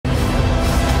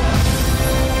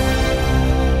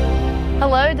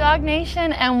Hello,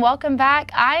 DawgNation, and welcome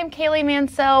back. I am Kaylee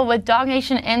Mansell with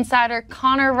DawgNation insider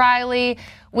Connor Riley.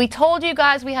 We told you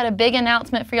guys we had a big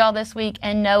announcement for y'all this week,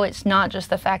 and no, it's not just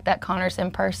the fact that Connor's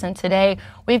in person today.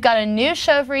 We've got a new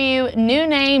show for you, new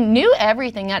name, new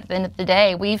everything at the end of the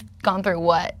day. We've gone through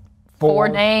what? Four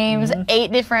names,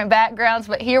 8 different backgrounds,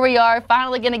 but here we are,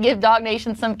 finally going to give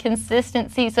DawgNation some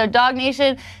consistency. So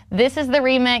DawgNation, this is the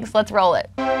remix. Let's roll it.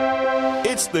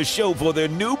 It's the show for the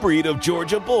new breed of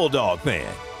Georgia Bulldog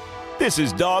fan. This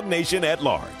is DawgNation at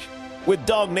Large with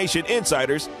DawgNation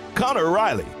insiders Connor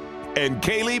Riley and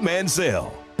Kaylee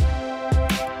Mansell.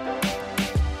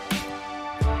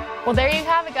 Well, there you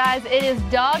have it, guys. It is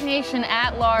DawgNation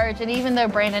at Large, and even though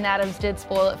Brandon Adams did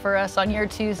spoil it for us on your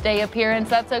Tuesday appearance,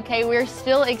 that's okay. We're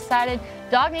still excited.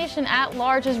 DawgNation at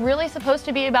Large is really supposed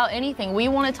to be about anything. We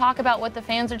want to talk about what the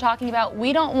fans are talking about.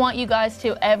 We don't want you guys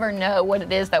to ever know what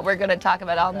it is that we're going to talk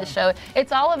about on the show.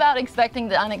 It's all about expecting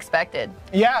the unexpected.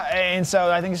 Yeah, and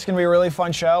so I think it's going to be a really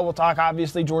fun show. We'll talk,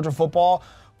 obviously, Georgia football,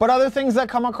 but other things that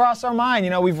come across our mind. You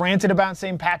know, we've ranted about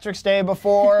St. Patrick's Day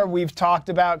before. We've talked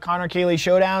about Connor Kaylee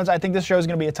showdowns. I think this show is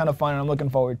going to be a ton of fun, and I'm looking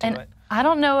forward to it. I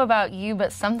don't know about you,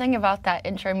 but something about that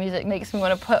intro music makes me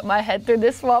want to put my head through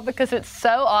this wall because it's so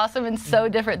awesome and so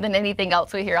different than anything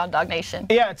else we hear on DawgNation.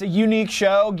 Yeah, it's a unique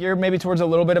show geared maybe towards a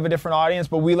little bit of a different audience,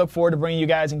 but we look forward to bringing you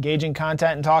guys engaging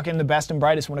content and talking the best and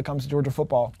brightest when it comes to Georgia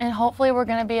football. And hopefully we're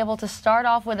going to be able to start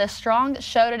off with a strong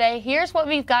show today. Here's what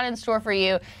we've got in store for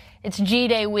you. It's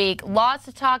G-Day week. Lots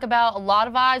to talk about. A lot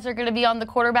of eyes are going to be on the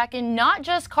quarterback, and not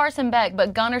just Carson Beck,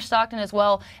 but Gunner Stockton as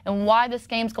well, and why this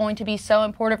game's going to be so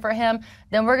important for him.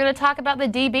 Then we're going to talk about the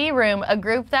DB room, a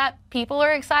group that people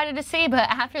are excited to see, but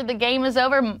after the game is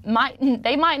over,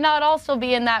 they might not also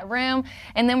be in that room.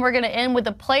 And then we're going to end with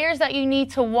the players that you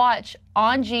need to watch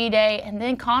on G-Day, and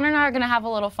then Connor and I are going to have a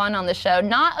little fun on the show.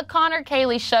 Not a Connor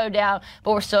Kaylee showdown,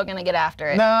 but we're still going to get after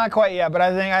it. No, not quite yet, but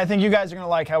I think you guys are going to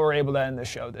like how we're able to end this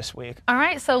show this week. All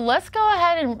right, so let's go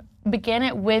ahead and begin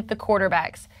it with the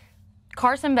quarterbacks.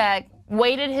 Carson Beck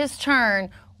waited his turn.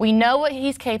 We know what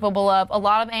he's capable of. A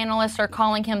lot of analysts are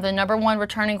calling him the #1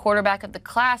 returning quarterback of the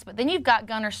class, but then you've got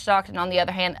Gunner Stockton on the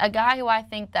other hand, a guy who I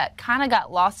think that kind of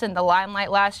got lost in the limelight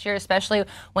last year, especially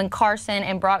when Carson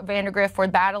and Brock Vandagriff were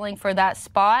battling for that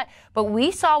spot. But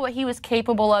we saw what he was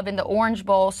capable of in the Orange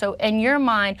Bowl. So in your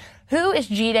mind, who is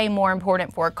G-Day more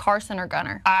important for, Carson or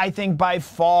Gunner? I think by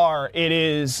far it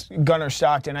is Gunner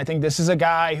Stockton. I think this is a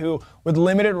guy who, with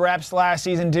limited reps last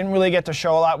season, didn't really get to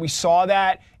show a lot. We saw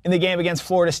that in the game against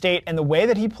Florida State, and the way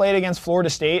that he played against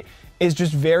Florida State is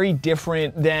just very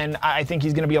different than I think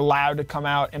he's going to be allowed to come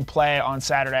out and play on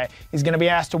Saturday. He's going to be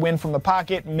asked to win from the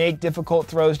pocket, make difficult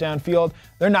throws downfield.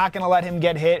 They're not going to let him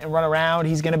get hit and run around.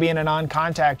 He's going to be in a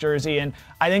non-contact jersey, and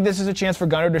I think this is a chance for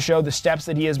Gunner to show the steps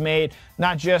that he has made,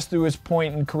 not just through his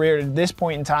point in career at this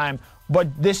point in time, but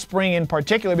this spring in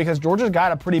particular, because Georgia's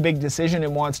got a pretty big decision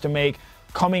it wants to make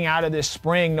coming out of this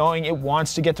spring, knowing it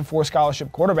wants to get to 4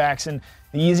 scholarship quarterbacks, and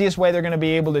the easiest way they're going to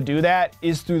be able to do that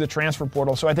is through the transfer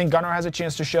portal. So I think Gunner has a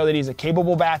chance to show that he's a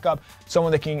capable backup,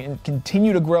 someone that can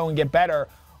continue to grow and get better,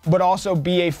 but also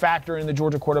be a factor in the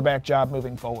Georgia quarterback job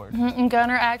moving forward. And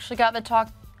Gunner actually got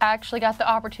the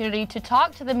opportunity to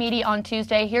talk to the media on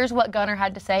Tuesday. Here's what Gunner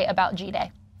had to say about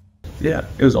G-Day. Yeah,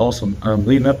 it was awesome.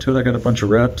 Leading up to it, I got a bunch of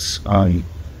reps,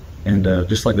 and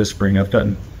just like this spring, I've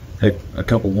gotten a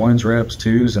couple 1s reps,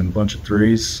 2s, and a bunch of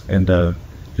 3s, and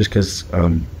just because,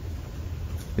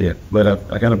 but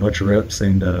I got a bunch of reps,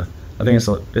 and I think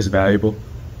it's valuable,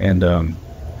 and I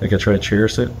think I try to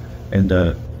cherish it and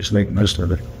just make the most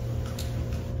of it.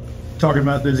 Talking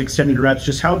about those extended reps,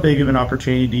 just how big of an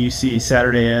opportunity do you see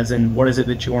Saturday as, and what is it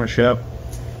that you want to show?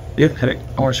 Yeah,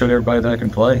 I want to show everybody that I can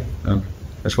play.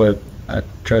 That's what I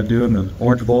tried to do in the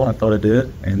Orange Bowl, and I thought I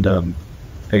did, and I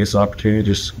think it's an opportunity to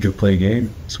just go play a game.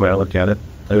 That's the way I look at it,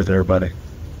 play with everybody.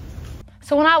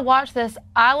 So when I watch this,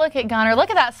 I look at Gunner, look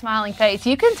at that smiling face.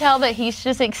 You can tell that he's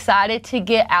just excited to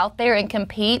get out there and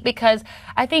compete, because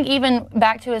I think even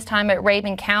back to his time at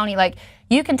Raven County, like,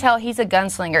 you can tell he's a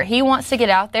gunslinger. He wants to get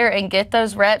out there and get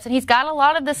those reps, and he's got a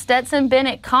lot of the Stetson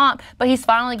Bennett comp, but he's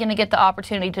finally going to get the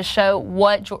opportunity to show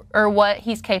what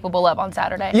he's capable of on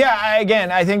Saturday. Yeah,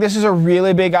 again, I think this is a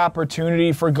really big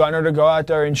opportunity for Gunner to go out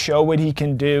there and show what he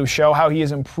can do, show how he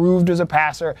has improved as a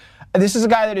passer. This is a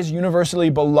guy that is universally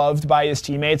beloved by his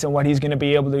teammates and what he's going to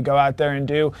be able to go out there and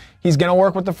do. He's going to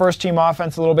work with the first-team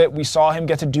offense a little bit. We saw him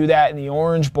get to do that in the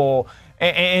Orange Bowl.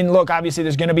 And look, obviously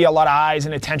there's going to be a lot of eyes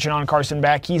and attention on Carson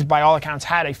Beck. He's, by all accounts,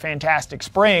 had a fantastic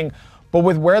spring. But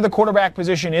with where the quarterback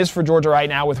position is for Georgia right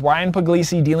now, with Ryan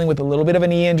Puglisi dealing with a little bit of a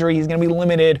knee injury, he's going to be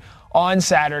limited on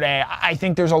Saturday. I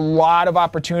think there's a lot of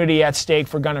opportunity at stake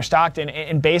for Gunner Stockton,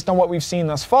 and based on what we've seen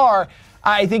thus far,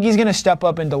 I think he's going to step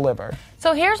up and deliver.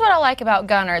 So here's what I like about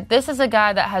Gunner. This is a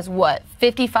guy that has,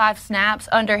 55 snaps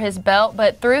under his belt,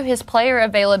 but through his player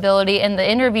availability and the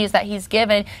interviews that he's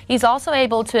given, he's also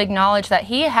able to acknowledge that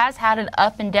he has had an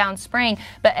up and down spring,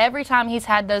 but every time he's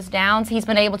had those downs, he's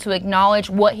been able to acknowledge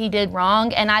what he did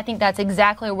wrong, and I think that's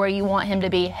exactly where you want him to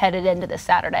be headed into this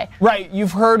Saturday. Right.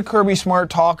 You've heard Kirby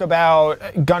Smart talk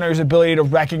about Gunner's ability to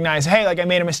recognize, hey, like I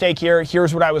made a mistake here,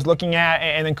 here's what I was looking at,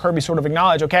 and then Kirby sort of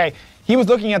acknowledge, okay, he was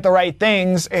looking at the right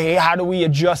things. Hey, how do we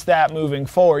adjust that moving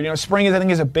forward? Spring I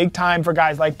think is a big time for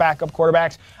guys like backup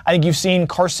quarterbacks. I think you've seen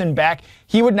Carson Beck.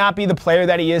 He would not be the player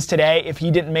that he is today if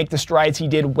he didn't make the strides he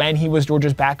did when he was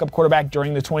Georgia's backup quarterback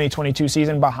during the 2022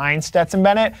 season behind Stetson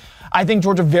Bennett. I think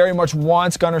Georgia very much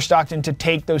wants Gunner Stockton to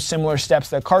take those similar steps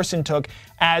that Carson took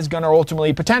as Gunner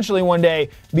ultimately, potentially one day,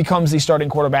 becomes the starting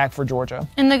quarterback for Georgia.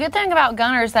 And the good thing about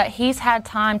Gunner is that he's had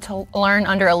time to learn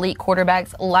under elite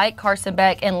quarterbacks like Carson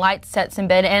Beck and like Stetson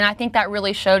Bennett, and I think that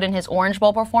really showed in his Orange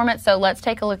Bowl performance. So let's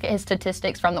take a look at his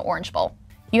statistics from the Orange Bowl.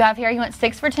 You have here he went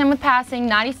 6 for 10 with passing,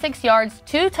 96 yards,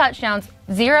 2 touchdowns,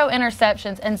 0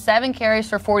 interceptions, and 7 carries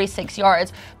for 46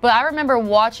 yards. But I remember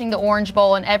watching the Orange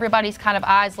Bowl and everybody's kind of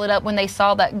eyes lit up when they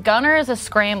saw that Gunner is a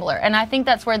scrambler. And I think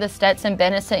that's where the Stetson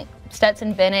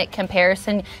Bennett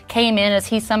comparison came in, as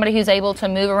he's somebody who's able to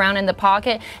move around in the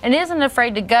pocket and isn't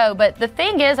afraid to go. But the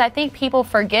thing is, I think people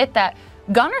forget that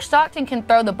Gunner Stockton can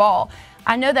throw the ball.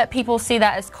 I know that people see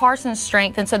that as Carson's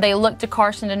strength, and so they look to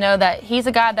Carson to know that he's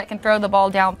a guy that can throw the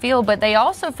ball downfield, but they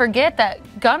also forget that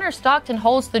Gunner Stockton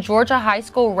holds the Georgia high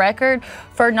school record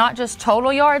for not just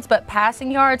total yards, but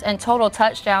passing yards and total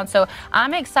touchdowns. So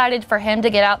I'm excited for him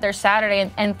to get out there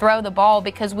Saturday and throw the ball,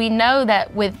 because we know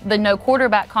that with the no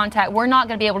quarterback contact, we're not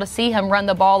going to be able to see him run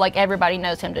the ball like everybody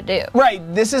knows him to do. Right.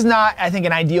 This is not, I think,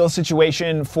 an ideal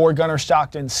situation for Gunner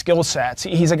Stockton's skill sets.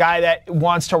 He's a guy that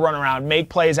wants to run around, make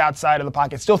plays outside of the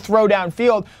pocket, still throw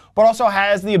downfield, but also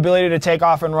has the ability to take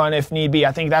off and run if need be.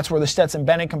 I think that's where the Stetson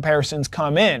Bennett comparisons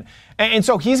come in. And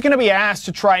so he's going to be asked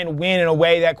to try and win in a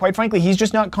way that, quite frankly, he's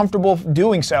just not comfortable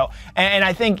doing so. And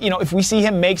I think, if we see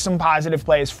him make some positive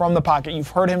plays from the pocket, you've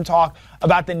heard him talk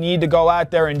about the need to go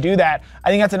out there and do that. I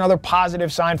think that's another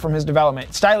positive sign from his development.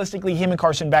 Stylistically, him and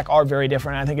Carson Beck are very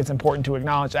different, and I think it's important to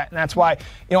acknowledge that. And that's why,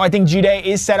 I think G-Day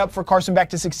is set up for Carson Beck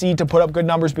to succeed, to put up good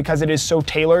numbers, because it is so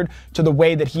tailored to the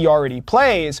way that he already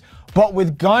plays. But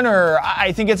with Gunner,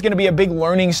 I think it's going to be a big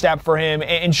learning step for him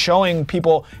in showing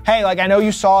people, hey, I know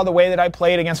you saw the way that I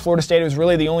played against Florida State. It was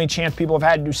really the only chance people have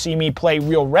had to see me play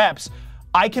real reps.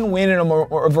 I can win in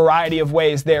a variety of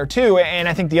ways there too. And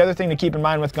I think the other thing to keep in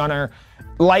mind with Gunner,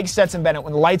 like Stetson Bennett,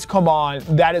 when the lights come on,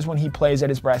 that is when he plays at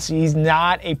his best. He's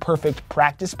not a perfect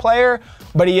practice player,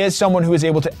 but he is someone who is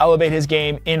able to elevate his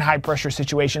game in high-pressure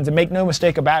situations. And make no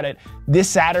mistake about it, this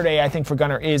Saturday, I think, for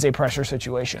Gunner is a pressure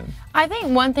situation. I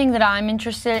think one thing that I'm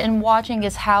interested in watching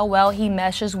is how well he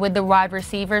meshes with the wide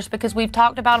receivers, because we've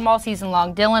talked about him all season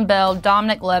long. Dylan Bell,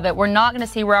 Dominic Levitt. We're not going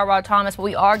to see Ra Thomas, but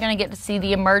we are going to get to see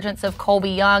the emergence of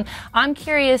Colby Young. I'm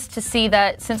curious to see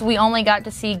that, since we only got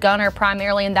to see Gunner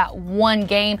primarily in that one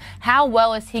game, how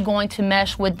well is he going to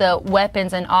mesh with the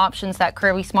weapons and options that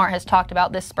Kirby Smart has talked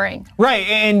about this spring? Right,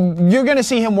 and you're going to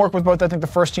see him work with both, I think, the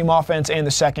first-team offense and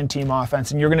the second-team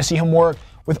offense, and you're going to see him work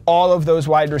with all of those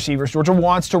wide receivers. Georgia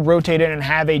wants to rotate in and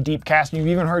have a deep cast. You've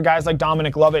even heard guys like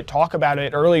Dominic Lovett talk about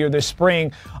it earlier this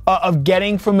spring, of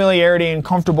getting familiarity and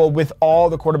comfortable with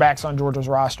all the quarterbacks on Georgia's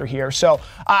roster here. So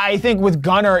I think with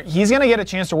Gunner, he's going to get a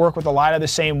chance to work with a lot of the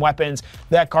same weapons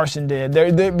that Carson did.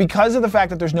 Because of the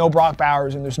fact that there's no Brock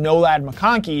Bowers and there's no Ladd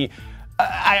McConkey,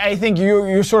 I think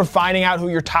you're sort of finding out who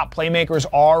your top playmakers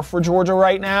are for Georgia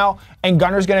right now, and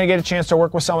Gunner's going to get a chance to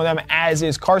work with some of them, as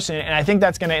is Carson, and I think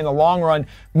that's going to, in the long run,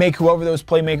 make whoever those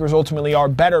playmakers ultimately are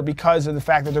better, because of the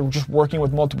fact that they're just working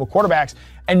with multiple quarterbacks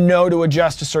and know to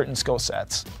adjust to certain skill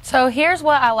sets. So here's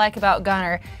what I like about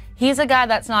Gunner. He's a guy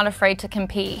that's not afraid to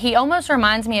compete. He almost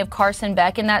reminds me of Carson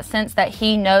Beck in that sense, that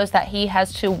he knows that he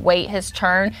has to wait his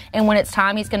turn, and when it's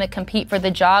time, he's going to compete for the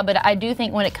job. But I do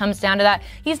think when it comes down to that,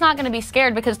 he's not going to be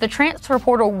scared, because the transfer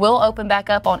portal will open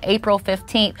back up on April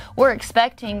 15th. We're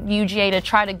expecting UGA to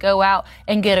try to go out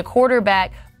and get a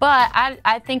quarterback. But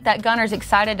I think that Gunner's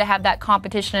excited to have that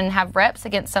competition and have reps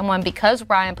against someone, because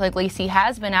Ryan Puglisi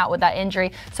has been out with that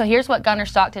injury. So here's what Gunner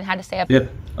Stockton had to say about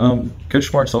it. Yeah, Coach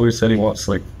Smart's always said he wants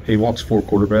 4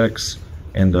 quarterbacks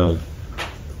and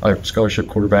scholarship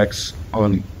quarterbacks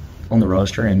on the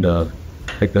roster, and I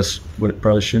think that's what it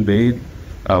probably should be.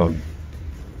 At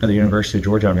the University of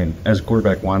Georgia, I mean, as a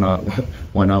quarterback, why not?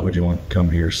 Why not would you want to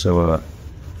come here? So,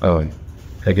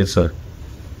 heck, it's a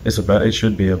it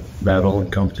should be a battle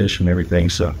and competition and everything.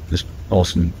 So it's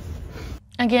awesome.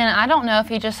 Again, I don't know if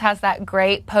he just has that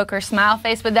great poker smile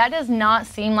face, but that does not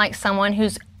seem like someone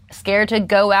who's scared to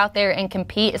go out there and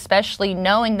compete, especially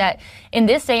knowing that in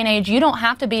this day and age, you don't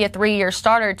have to be a 3-year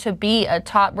starter to be a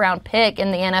top round pick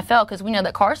in the NFL, because we know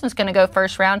that Carson's going to go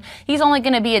first round. He's only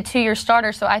going to be a 2-year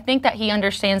starter. So I think that he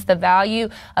understands the value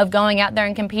of going out there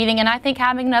and competing. And I think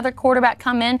having another quarterback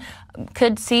come in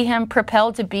could see him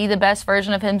propelled to be the best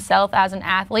version of himself as an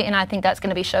athlete, and I think that's going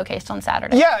to be showcased on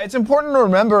Saturday. Yeah, it's important to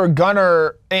remember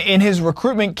Gunner, in his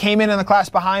recruitment, came in the class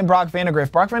behind Brock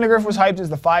Vandagriff. Brock Vandagriff was hyped as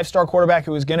the 5-star quarterback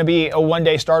who was going to be a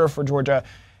one-day starter for Georgia.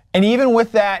 And even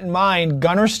with that in mind,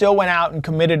 Gunner still went out and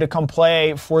committed to come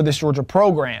play for this Georgia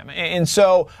program. And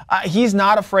so he's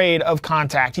not afraid of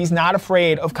contact. He's not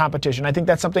afraid of competition. I think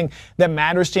that's something that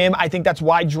matters to him. I think that's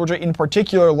why Georgia in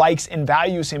particular likes and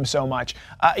values him so much.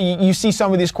 You see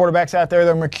some of these quarterbacks out there,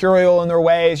 they're mercurial in their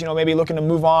ways, maybe looking to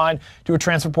move on to a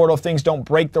transfer portal if things don't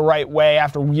break the right way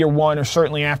after year 1 or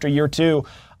certainly after year 2.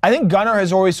 I think Gunner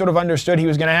has always sort of understood he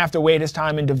was going to have to wait his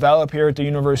time and develop here at the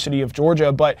University of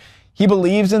Georgia, but he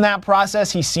believes in that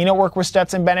process. He's seen it work with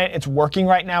Stetson Bennett. It's working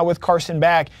right now with Carson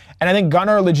Beck. And I think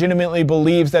Gunner legitimately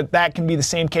believes that that can be the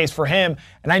same case for him.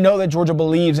 And I know that Georgia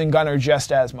believes in Gunner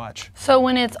just as much. So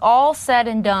when it's all said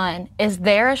and done, is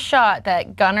there a shot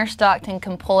that Gunner Stockton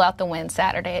can pull out the win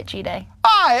Saturday at G-Day?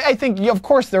 I think, of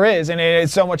course, there is. And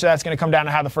it's so much of that's going to come down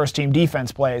to how the first-team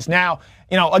defense plays. Now,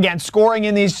 again, scoring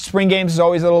in these spring games is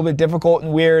always a little bit difficult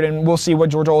and weird, and we'll see what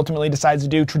Georgia ultimately decides to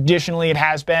do. Traditionally, it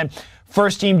has been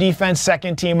first-team defense,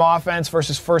 second-team offense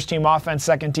versus first-team offense,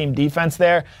 second-team defense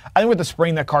there. I think with the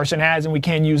spring that Carson has, and we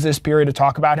can use this period to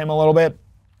talk about him a little bit,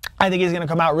 I think he's going to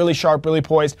come out really sharp, really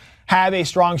poised, have a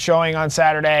strong showing on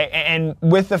Saturday. And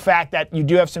with the fact that you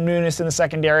do have some newness in the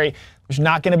secondary, there's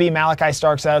not going to be Malachi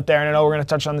Starks out there. And I know we're going to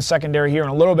touch on the secondary here in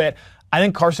a little bit. I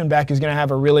think Carson Beck is going to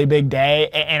have a really big day,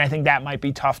 and I think that might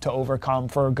be tough to overcome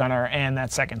for Gunner and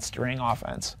that second-string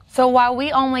offense. So while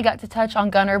we only got to touch on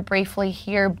Gunner briefly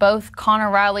here, both Connor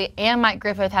Riley and Mike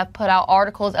Griffith have put out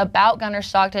articles about Gunner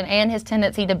Stockton and his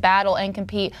tendency to battle and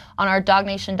compete on our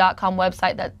DawgNation.com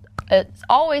website. It's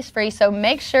always free, so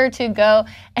make sure to go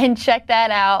and check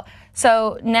that out.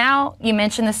 So now you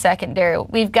mentioned the secondary.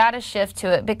 We've got to shift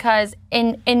to it because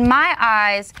in my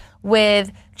eyes,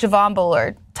 with Javon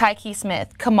Bullard, Tyke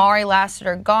Smith, Kamari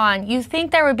Lassiter gone, you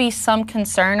think there would be some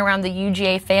concern around the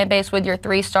UGA fan base with your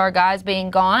 3-star guys being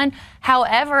gone.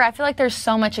 However, I feel like there's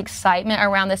so much excitement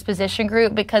around this position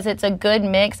group because it's a good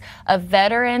mix of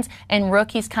veterans and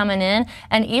rookies coming in.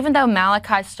 And even though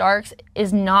Malachi Starks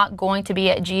is not going to be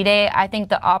at G-Day, I think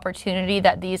the opportunity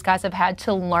that these guys have had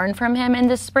to learn from him in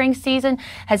this spring season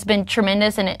has been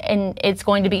tremendous, and it's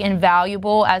going to be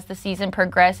invaluable as the season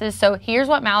progresses. So here's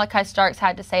what Malachi Starks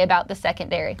had to say about the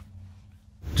secondary.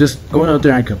 Just going out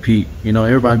there and compete,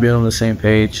 everybody being on the same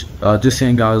page, just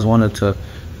seeing guys wanted to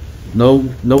know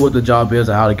what the job is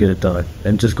and how to get it done,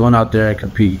 and just going out there and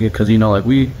compete because,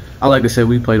 I like to say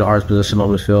we play the hardest position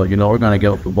on the field. We're going to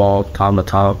get up the ball time to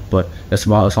time, but it's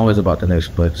always about the next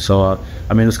play. So,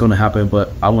 it's going to happen,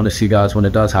 but I want to see guys, when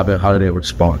it does happen, how do they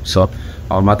respond? So,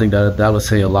 I think that will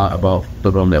say a lot about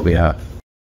the room that we have.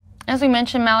 As we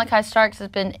mentioned, Malachi Starks has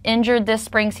been injured this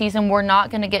spring season. We're not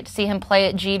going to get to see him play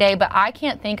at G-Day, but I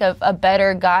can't think of a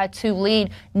better guy to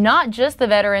lead not just the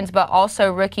veterans, but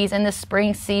also rookies in the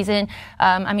spring season.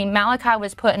 Malachi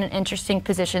was put in an interesting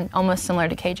position, almost similar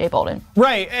to KJ Bolden.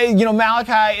 Right.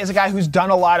 Malachi is a guy who's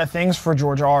done a lot of things for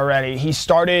Georgia already. He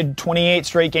started 28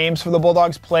 straight games for the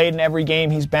Bulldogs, played in every game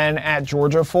he's been at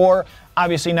Georgia for.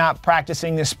 Obviously not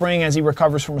practicing this spring as he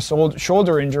recovers from a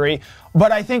shoulder injury.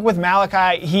 But I think with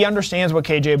Malachi, he understands what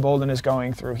KJ Bolden is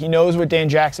going through. He knows what Dan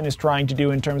Jackson is trying to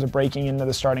do in terms of breaking into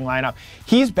the starting lineup.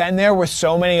 He's been there with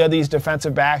so many of these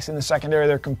defensive backs in the secondary.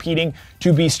 They're competing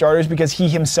to be starters because he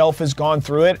himself has gone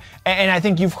through it. And I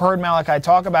think you've heard Malachi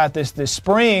talk about this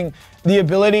spring, the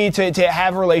ability to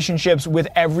have relationships with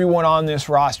everyone on this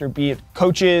roster, be it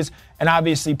coaches and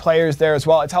obviously players there as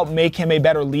well. It's helped make him a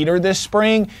better leader this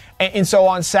spring. And so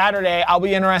on Saturday, I'll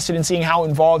be interested in seeing how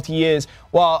involved he is.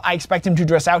 While I expect him to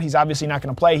dress out, he's obviously not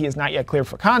going to play. He is not yet cleared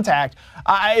for contact.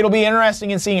 It'll be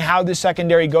interesting in seeing how this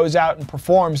secondary goes out and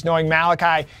performs, knowing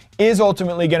Malachi is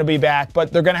ultimately going to be back,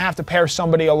 but they're going to have to pair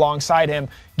somebody alongside him,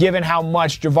 given how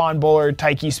much Javon Bullard,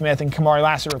 Tyke Smith, and Kamari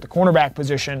Lassiter at the cornerback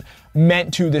position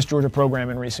meant to this Georgia program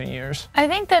in recent years. I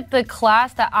think that the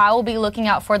class that I will be looking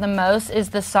out for the most is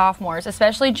the sophomores,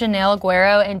 especially Janelle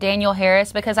Aguero and Daniel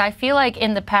Harris, because I feel like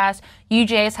in the past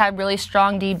UGA's had really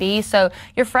strong DB. So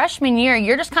your freshman year,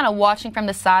 you're just kind of watching from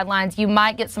the sidelines. You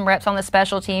might get some reps on the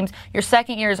special teams. Your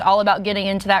second year is all about getting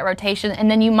into that rotation,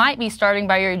 and then you might be starting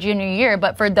by your junior year.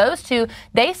 But for those two,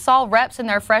 they saw reps in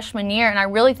their freshman year, and I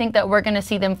really think that we're going to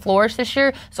see them flourish this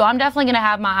year. So I'm definitely going to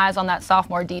have my eyes on that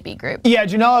sophomore DB group. Yeah,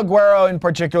 Janelle Aguero in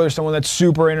particular is someone that's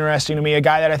super interesting to me, a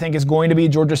guy that I think is going to be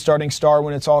Georgia's starting star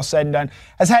when it's all said and done.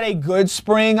 Has had a good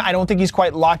spring. I don't think he's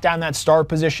quite locked down that star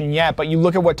position yet, but you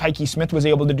look at what Tyke Smith was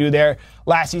able to do there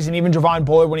last season, even Javon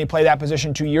Bullard when he played that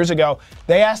position 2 years ago.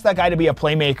 They asked that guy to be a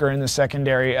playmaker in the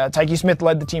secondary. Tyke Smith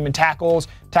led the team in tackles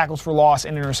for loss,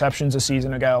 and interceptions a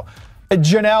season ago.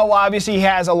 Janelle obviously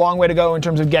has a long way to go in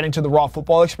terms of getting to the raw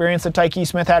football experience that Tyke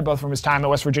Smith had, both from his time at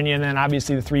West Virginia and then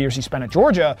obviously the 3 years he spent at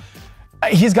Georgia.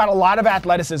 He's got a lot of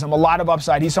athleticism, a lot of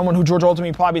upside. He's someone who Georgia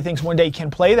ultimately probably thinks one day can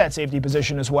play that safety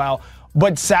position as well.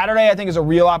 But Saturday, I think, is a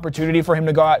real opportunity for him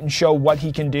to go out and show what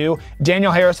he can do.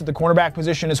 Daniel Harris at the cornerback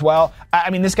position as well. I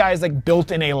mean, this guy is like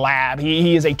built in a lab.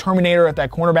 He is a Terminator at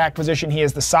that cornerback position. He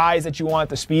has the size that you want,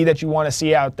 the speed that you want to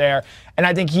see out there. And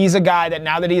I think he's a guy that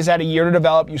now that he's had a year to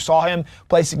develop, you saw him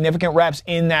play significant reps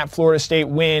in that Florida State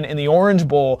win in the Orange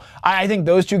Bowl. I think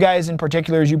those two guys in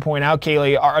particular, as you point out,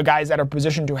 Kaylee, are guys that are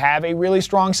positioned to have a really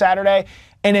strong Saturday.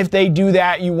 And if they do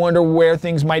that, you wonder where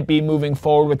things might be moving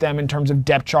forward with them in terms of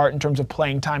depth chart, in terms of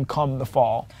playing time come the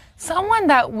fall. Someone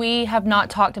that we have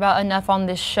not talked about enough on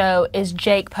this show is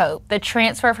Jake Pope, the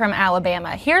transfer from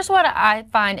Alabama. Here's what I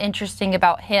find interesting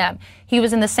about him. He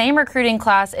was in the same recruiting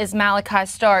class as Malachi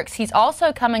Starks. He's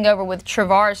also coming over with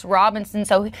Travaris Robinson,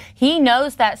 so he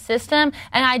knows that system.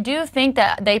 And I do think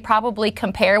that they probably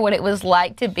compare what it was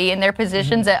like to be in their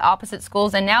positions at opposite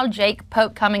schools. And now Jake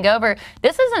Pope coming over,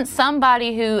 this isn't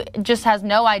somebody who just has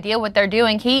no idea what they're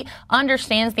doing. He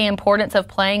understands the importance of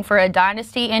playing for a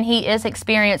dynasty, and he is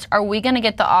experienced. Are we going to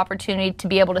get the opportunity to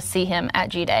be able to see him at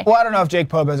G-Day? Well, I don't know if Jake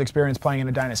Pope has experience playing in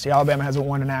a dynasty. Alabama hasn't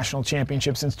won a national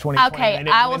championship since 2020.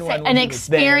 Okay, I will say an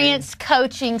experienced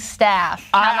coaching staff.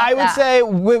 I would say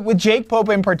with Jake Pope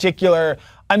in particular,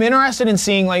 I'm interested in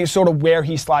seeing like sort of where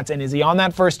he slots in. Is he on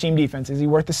that first team defense? Is he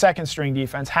worth the second string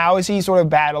defense? How is he sort of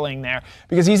battling there?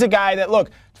 Because he's a guy that, look,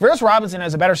 Travaris Robinson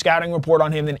has a better scouting report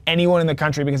on him than anyone in the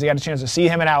country because he got a chance to see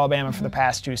him at Alabama for the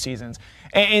past 2 seasons.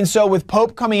 And so with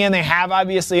Pope coming in, they have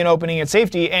obviously an opening at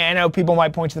safety. And I know people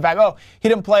might point to the fact, oh, he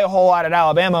didn't play a whole lot at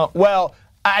Alabama. Well,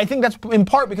 I think that's in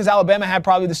part because Alabama had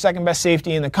probably the second best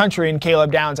safety in the country and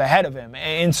Caleb Downs ahead of him.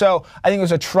 And so I think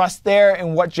there's a trust there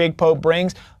in what Jake Pope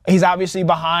brings. He's obviously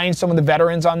behind some of the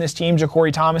veterans on this team.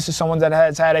 Ja'Cory Thomas is someone that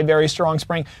has had a very strong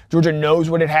spring. Georgia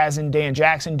knows what it has in Dan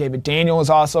Jackson. David Daniel is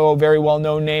also a very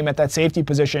well-known name at that safety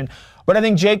position. But I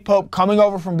think Jake Pope coming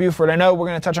over from Buford, I know we're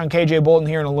going to touch on KJ Bolden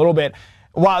here in a little bit.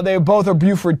 While they both are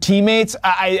Buford teammates,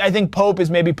 I think Pope is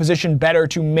maybe positioned better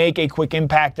to make a quick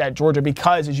impact at Georgia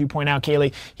because, as you point out,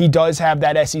 Kaylee, he does have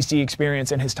that SEC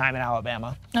experience in his time in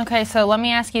Alabama. Okay, so let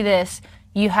me ask you this.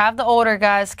 You have the older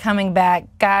guys coming back,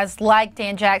 guys like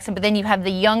Dan Jackson, but then you have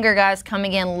the younger guys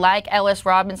coming in like Ellis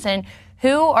Robinson.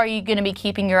 Who are you going to be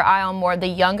keeping your eye on more, the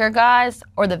younger guys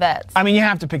or the vets? I mean, you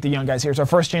have to pick the young guys here. It's our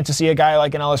first chance to see a guy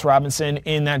like an Ellis Robinson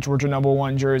in that Georgia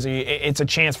 #1 jersey. It's a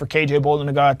chance for KJ Bolden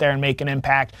to go out there and make an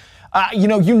impact. You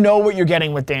know what you're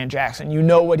getting with Dan Jackson. You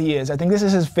know what he is. I think this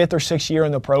is his 5th or 6th year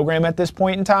in the program at this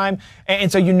point in time,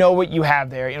 and so you know what you have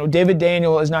there. You know, David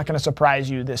Daniel is not going to surprise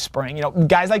you this spring. You know,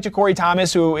 guys like Ja'Cory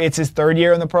Thomas, who it's his 3rd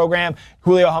year in the program,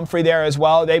 Julio Humphrey there as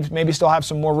well. They maybe still have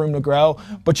some more room to grow,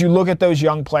 but you look at those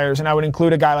young players, and I would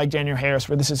include a guy like Daniel Harris,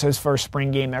 where this is his first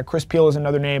spring game there. Chris Peel is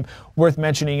another name worth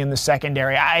mentioning in the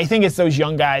secondary. I think it's those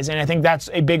young guys, and I think that's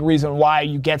a big reason why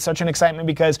you get such an excitement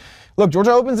because, look,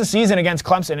 Georgia opens the season against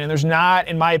Clemson, and there's not,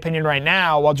 in my opinion right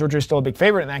now, while Georgia is still a big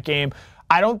favorite in that game,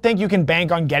 I don't think you can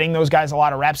bank on getting those guys a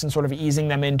lot of reps and sort of easing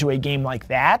them into a game like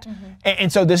that.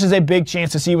 And so this is a big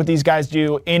chance to see what these guys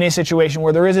do in a situation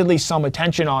where there is at least some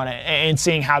attention on it and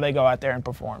seeing how they go out there and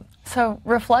perform. So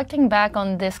reflecting back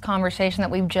on this conversation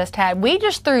that we've just had, we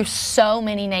just threw so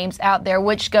many names out there,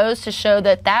 which goes to show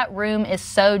that that room is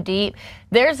so deep.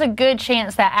 There's a good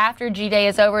chance that after G-Day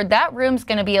is over, that room's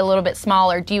going to be a little bit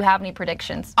smaller. Do you have any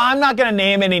predictions? I'm not going to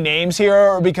name any names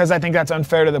here because I think that's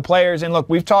unfair to the players. And look,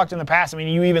 we've talked in the past. I mean,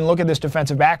 you even look at this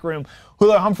defensive back room.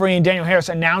 Julio Humphrey and Daniel Harris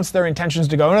announced their intentions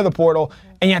to go into the portal,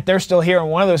 and yet they're still here, and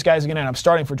one of those guys is going to end up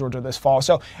starting for Georgia this fall.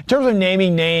 So in terms of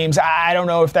naming names, I don't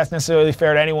know if that's necessarily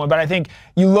fair to anyone, but I think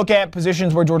you look at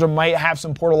positions where Georgia might have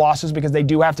some portal losses because they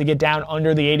do have to get down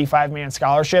under the 85-man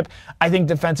scholarship. I think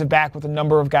defensive back with a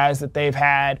number of guys that they've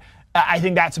had I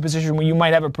think that's a position where you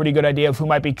might have a pretty good idea of who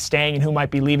might be staying and who might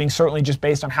be leaving, certainly just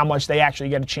based on how much they actually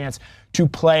get a chance to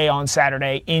play on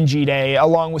Saturday in G-Day,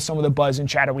 along with some of the buzz and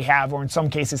chatter we have, or in some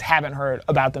cases haven't heard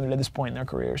about them to this point in their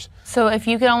careers. So if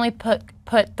you could only put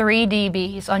 3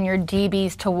 DBs on your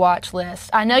DBs to watch list,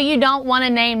 I know you don't want to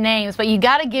name names, but you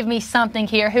got to give me something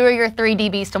here. Who are your 3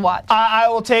 DBs to watch? I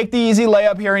will take the easy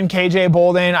layup here in KJ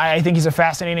Bolden. I think he's a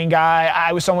fascinating guy.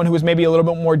 I was someone who was maybe a little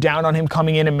bit more down on him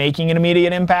coming in and making an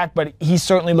immediate impact, but he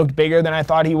certainly looked bigger than I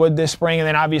thought he would this spring. And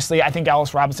then obviously I think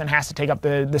Ellis Robinson has to take up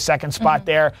the second spot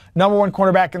there. Number 1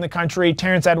 cornerback in the country.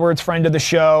 Terrence Edwards, friend of the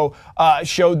show,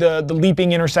 showed the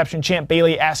leaping interception Champ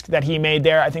Bailey-esque that he made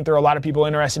there. I think there are a lot of people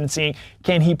interested in seeing,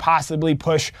 can he possibly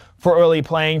push for early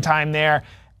playing time there?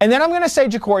 And then I'm going to say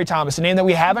Ja'Cory Thomas, a name that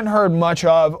we haven't heard much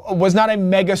of, was not a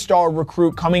megastar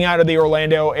recruit coming out of the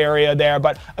Orlando area there,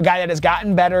 but a guy that has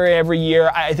gotten better every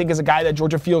year. I think is a guy that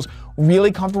Georgia feels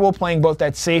really comfortable playing both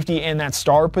that safety and that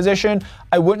star position.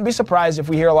 I wouldn't be surprised if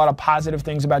we hear a lot of positive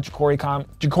things about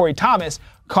Ja'Cory Thomas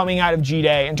coming out of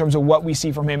G-Day in terms of what we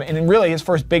see from him, and really his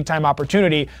first big-time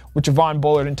opportunity with Javon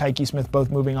Bullard and Tyke Smith both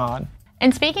moving on.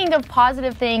 And speaking of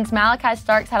positive things, Malachi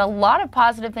Starks had a lot of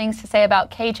positive things to say about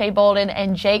KJ Bolden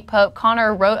and Jake Pope.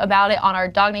 Connor wrote about it on our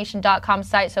DawgNation.com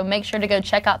site, so make sure to go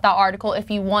check out that article if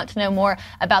you want to know more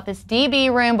about this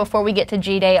DB room before we get to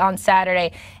G-Day on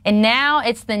Saturday. And now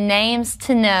it's the names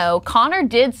to know. Connor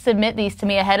did submit these to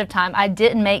me ahead of time. I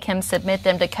didn't make him submit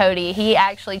them to Cody. He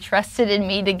actually trusted in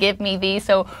me to give me these,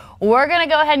 so we're going to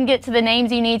go ahead and get to the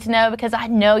names you need to know, because I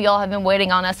know y'all have been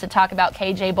waiting on us to talk about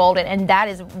KJ Bolden, and that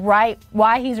is right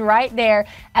why he's right there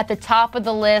at the top of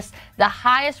the list. The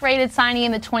highest rated signee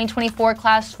in the 2024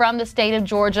 class from the state of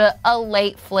Georgia, a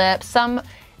late flip.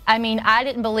 I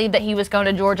didn't believe that he was going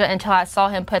to Georgia until I saw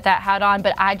him put that hat on,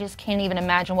 but I just can't even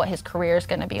imagine what his career is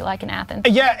going to be like in Athens.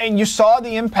 Yeah, and you saw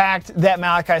the impact that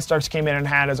Malachi Starks came in and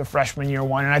had as a freshman year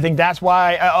 1, and I think that's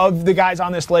why, of the guys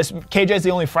on this list, KJ is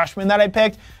the only freshman that I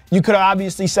picked. You could have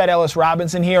obviously said Ellis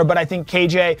Robinson here, but I think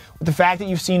KJ, with the fact that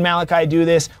you've seen Malachi do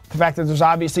this, with the fact that there's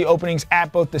obviously openings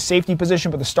at both the safety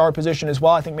position but the star position as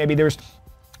well, I think maybe there's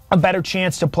a better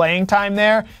chance to playing time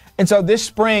there. And so this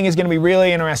spring is going to be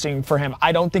really interesting for him.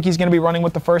 I don't think he's going to be running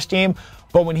with the first team,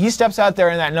 but when he steps out there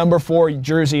in that number 4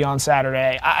 jersey on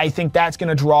Saturday, I think that's going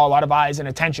to draw a lot of eyes and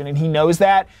attention, and he knows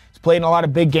that. He's played in a lot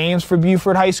of big games for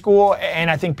Buford High School,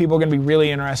 and I think people are going to be really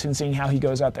interested in seeing how he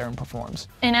goes out there and performs.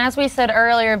 And as we said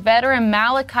earlier, veteran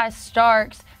Malachi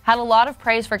Starks had a lot of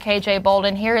praise for KJ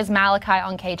Bolden. Here is Malachi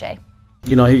on KJ.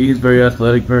 He's very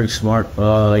athletic, very smart.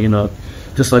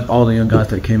 Just like all the young guys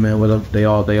that came in with him, they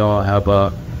all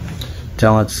have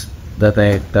talents that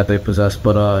they possess.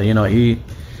 But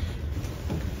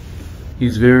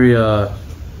he's very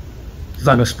he's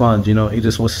like a sponge. He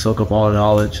just wants to soak up all the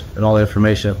knowledge and all the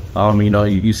information.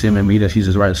 You see him in meetings, he's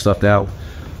just writing stuff down.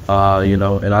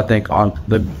 And I think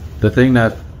the thing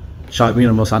that shocked me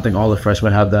the most, I think all the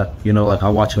freshmen have that. Like I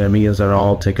watch them in meetings, they're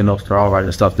all taking notes, they're all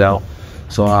writing stuff down.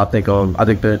 So I think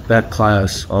that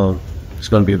class is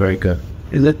going to be very good.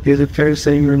 Is it fair to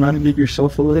say you reminded me of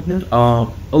yourself a little bit? A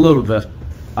little bit.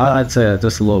 I'd say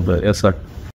just a little bit. Yes, sir.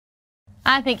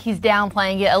 I think he's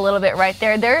downplaying it a little bit right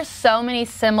there. There are so many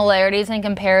similarities and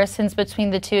comparisons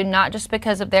between the two, not just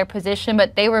because of their position,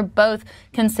 but they were both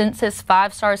consensus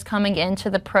 5 stars coming into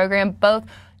the program, both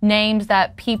names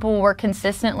that people were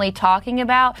consistently talking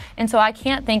about. And so I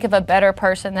can't think of a better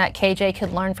person that KJ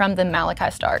could learn from than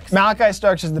Malachi Starks. Malachi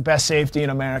Starks is the best safety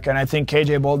in America, and I think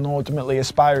KJ Bolden ultimately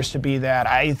aspires to be that.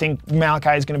 I think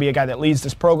Malachi is going to be a guy that leads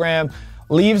this program,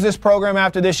 leaves this program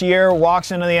after this year,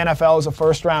 walks into the NFL as a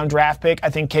first-round draft pick. I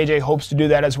think KJ hopes to do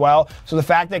that as well. So the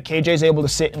fact that KJ is able to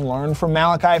sit and learn from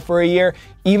Malachi for a year,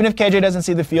 even if KJ doesn't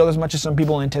see the field as much as some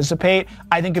people anticipate,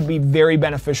 I think could be very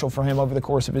beneficial for him over the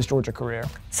course of his Georgia career.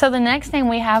 So the next thing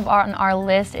we have on our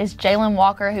list is Jalen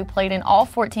Walker, who played in all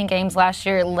 14 games last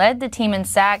year, led the team in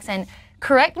sacks, and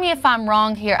correct me if I'm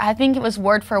wrong here, I think it was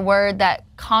word for word that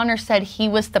Connor said he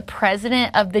was the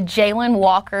president of the Jalen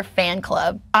Walker fan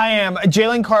club. I am.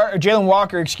 Jalen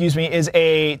Walker, is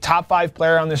a top 5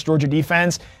 player on this Georgia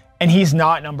defense, and he's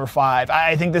not number 5.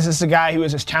 I think this is a guy who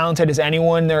is as talented as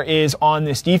anyone there is on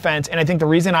this defense, and I think the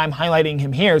reason I'm highlighting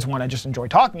him here is, 1, I just enjoy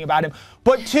talking about him,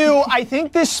 but 2, I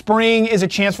think this spring is a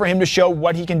chance for him to show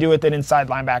what he can do at that inside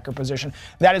linebacker position.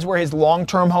 That is where his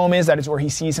long-term home is. That is where he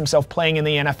sees himself playing in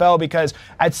the NFL, because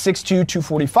at 6'2",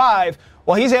 245,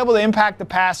 while he's able to impact the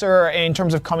passer in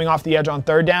terms of coming off the edge on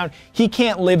third down, he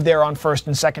can't live there on first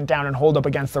and second down and hold up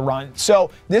against the run.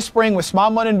 So this spring, with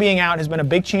Small Munnin being out, has been a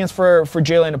big chance for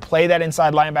Jalen to play that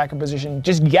inside linebacker position,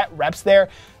 just get reps there.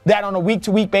 That on a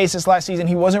week-to-week basis last season,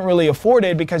 he wasn't really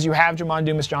afforded because you have Jamon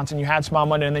Dumas-Johnson, you had Small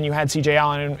Munnin, and then you had C.J.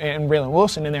 Allen and Braylon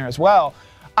Wilson in there as well.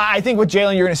 I think with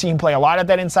Jalen, you're going to see him play a lot at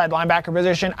that inside linebacker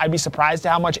position. I'd be surprised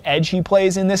at how much edge he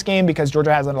plays in this game because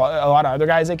Georgia has a lot of other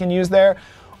guys they can use there.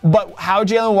 But how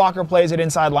Jalen Walker plays at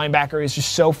inside linebacker is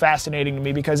just so fascinating to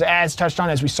me because, as touched on,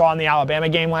 as we saw in the Alabama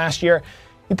game last year,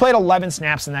 he played 11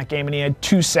 snaps in that game and he had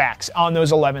 2 sacks on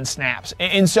those 11 snaps.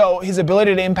 And so his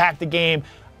ability to impact the game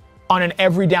on an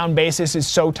every down basis is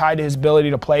so tied to his ability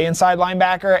to play inside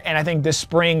linebacker. And I think this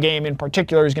spring game in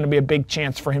particular is going to be a big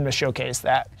chance for him to showcase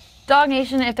that.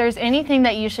 DawgNation, if there's anything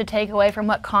that you should take away from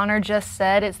what Connor just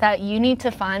said, it's that you need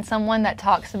to find someone that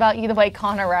talks about you the way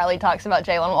Connor Riley talks about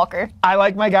Jalen Walker. I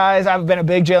like my guys. I've been a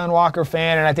big Jalen Walker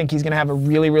fan, and I think he's going to have a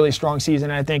really, really strong season.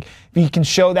 And I think if he can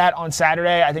show that on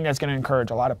Saturday, I think that's going to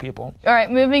encourage a lot of people. All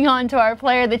right, moving on to our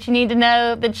player that you need to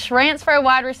know, the transfer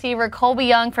wide receiver, Colby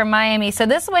Young from Miami. So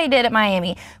this is what he did at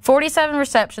Miami. 47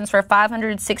 receptions for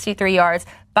 563 yards.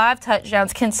 5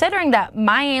 touchdowns, considering that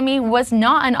Miami was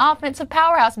not an offensive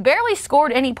powerhouse, barely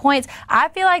scored any points. I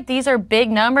feel like these are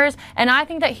big numbers, and I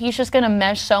think that he's just going to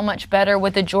mesh so much better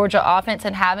with the Georgia offense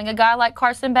and having a guy like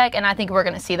Carson Beck, and I think we're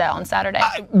going to see that on Saturday.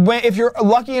 If you're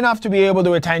lucky enough to be able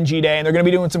to attend G-Day, and they're going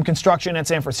to be doing some construction at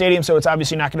Sanford Stadium, so it's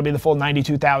obviously not going to be the full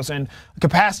 92,000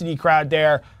 capacity crowd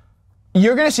there,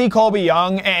 you're going to see Colby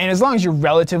Young, and as long as you're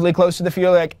relatively close to the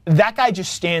field, like that guy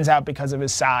just stands out because of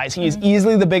his size. He is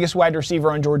easily the biggest wide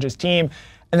receiver on Georgia's team.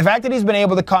 And the fact that he's been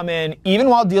able to come in, even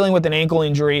while dealing with an ankle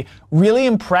injury, really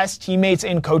impress teammates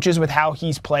and coaches with how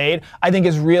he's played, I think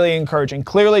is really encouraging.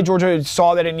 Clearly, Georgia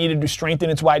saw that it needed to strengthen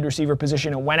its wide receiver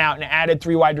position and went out and added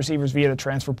 3 wide receivers via the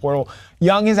transfer portal.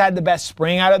 Young has had the best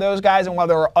spring out of those guys, and while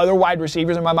there are other wide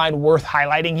receivers in my mind worth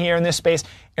highlighting here in this space,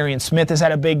 Arian Smith has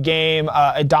had a big game.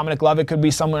 Dominic Lovett could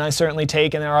be someone I certainly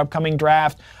take in their upcoming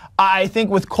draft. I think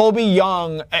with Colby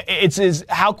Young, it's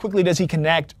how quickly does he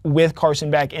connect with Carson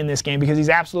Beck in this game, because he's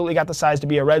absolutely got the size to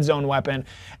be a red zone weapon.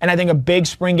 And I think a big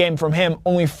spring game from him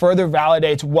only further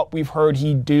validates what we've heard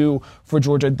he do for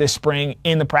Georgia this spring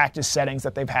in the practice settings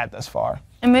that they've had thus far.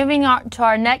 And moving on to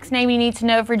our next name you need to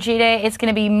know for G-Day, it's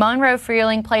going to be Monroe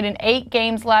Freeling. Played in 8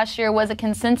 games last year, was a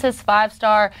consensus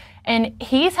 5-star. And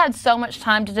he's had so much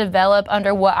time to develop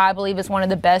under what I believe is one of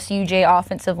the best UGA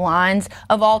offensive lines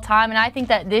of all time. And I think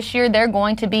that this year they're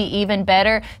going to be even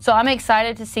better. So I'm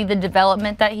excited to see the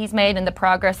development that he's made and the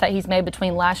progress that he's made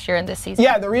between last year and this season.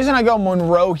 Yeah, the reason I go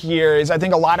Monroe here is I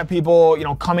think a lot of people,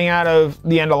 coming out of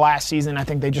the end of last season, I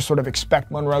think they just sort of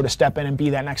expect Monroe to step in and be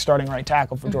that next starting right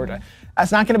tackle for Georgia.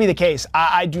 That's not going to be the case.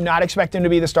 I do not expect him to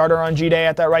be the starter on G-Day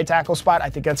at that right tackle spot. I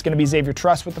think that's going to be Xavier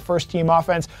Truss with the first team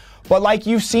offense. But like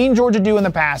you've seen Georgia do in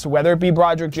the past, whether it be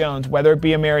Broderick Jones, whether it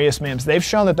be Amarius Mims, they've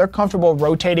shown that they're comfortable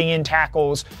rotating in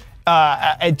tackles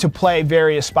to play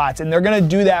various spots. And they're going to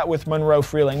do that with Monroe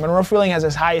Freeling. Monroe Freeling has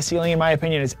as high a ceiling, in my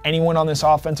opinion, as anyone on this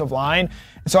offensive line.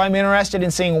 So I'm interested in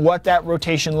seeing what that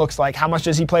rotation looks like. How much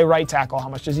does he play right tackle? How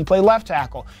much does he play left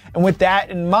tackle? And with that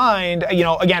in mind,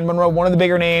 again, Monroe, one of the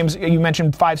bigger names. You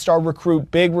mentioned 5-star recruit,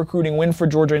 big recruiting win for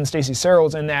Georgia and Stacey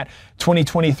Searles in that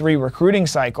 2023 recruiting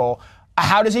cycle.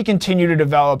 How does he continue to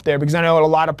develop there? Because I know at a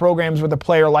lot of programs with a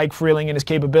player like Freeling and his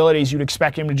capabilities, you'd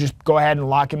expect him to just go ahead and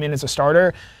lock him in as a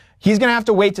starter. He's going to have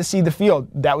to wait to see the field.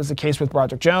 That was the case with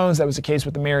Broderick Jones. That was the case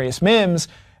with Amarius Mims.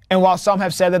 And while some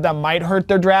have said that that might hurt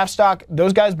their draft stock,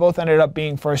 those guys both ended up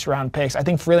being first-round picks. I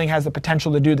think Freeling has the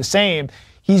potential to do the same.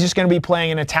 He's just going to be playing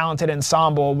in a talented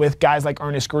ensemble with guys like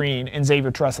Ernest Green and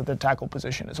Xavier Truss at the tackle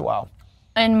position as well.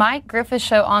 In Mike Griffith's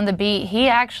show On the Beat, he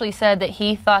actually said that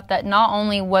he thought that not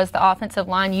only was the offensive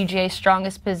line UGA's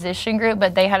strongest position group,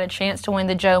 but they had a chance to win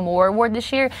the Joe Moore Award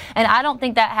this year. And I don't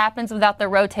think that happens without the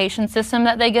rotation system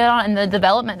that they get on and the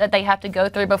development that they have to go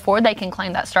through before they can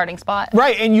claim that starting spot.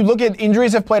 Right, and you look at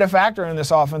injuries have played a factor in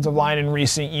this offensive line in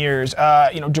recent years.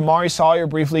 Jamari Sawyer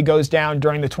briefly goes down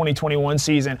during the 2021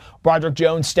 season. Broderick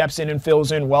Jones steps in and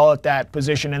fills in well at that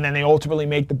position, and then they ultimately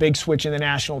make the big switch in the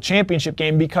national championship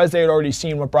game because they had already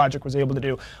seen what Broderick was able to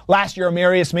do. Last year,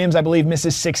 Amarius Mims, I believe,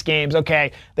 misses 6 games.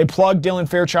 Okay, they plug Dylan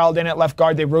Fairchild in at left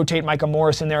guard. They rotate Micah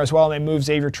Morris in there as well, and they move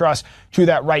Xavier Truss to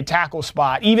that right tackle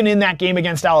spot. Even in that game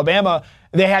against Alabama,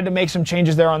 they had to make some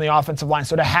changes there on the offensive line.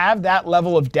 So to have that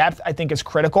level of depth, I think is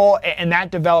critical, and that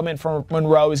development from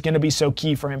Monroe is going to be so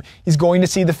key for him. He's going to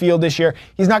see the field this year.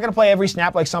 He's not going to play every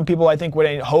snap like some people I think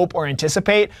would hope or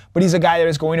anticipate, but he's a guy that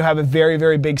is going to have a very,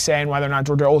 very big say in whether or not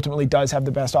Georgia ultimately does have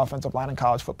the best offensive line in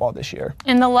college football this year.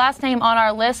 And the last name on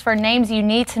our list for names you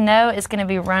need to know is going to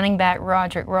be running back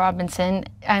Roderick Robinson.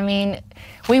 I mean,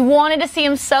 we wanted to see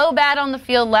him so bad on the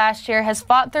field last year, has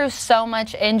fought through so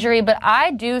much injury, but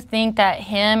I do think that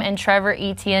him and Trevor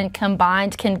Etienne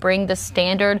combined can bring the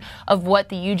standard of what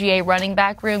the UGA running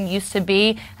back room used to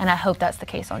be, and I hope that's the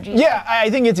case on GA. Yeah, I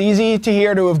think it's easy to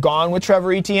hear to have gone with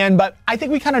Trevor Etienne, but I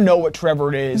think we kind of know what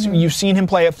Trevor is. Mm-hmm. You've seen him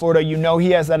play at Florida. You know he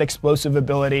has that explosive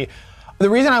ability. The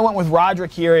reason I went with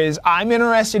Roderick here is I'm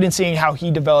interested in seeing how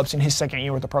he develops in his second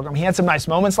year with the program. He had some nice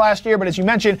moments last year, but as you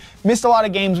mentioned, missed a lot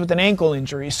of games with an ankle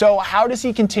injury. So how does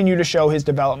he continue to show his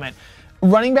development?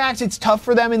 Running backs, it's tough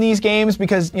for them in these games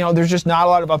because, there's just not a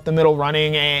lot of up-the-middle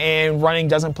running, and running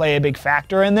doesn't play a big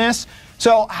factor in this.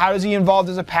 So how is he involved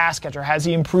as a pass catcher? Has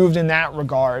he improved in that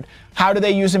regard? How do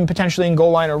they use him potentially in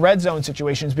goal line or red zone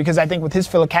situations? Because I think with his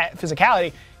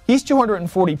physicality, he's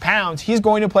 240 pounds. He's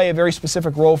going to play a very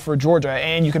specific role for Georgia.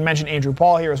 And you can mention Andrew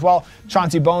Paul here as well,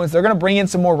 Chauncey Bones. They're going to bring in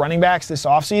some more running backs this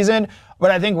offseason. But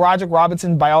I think Roderick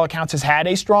Robinson, by all accounts, has had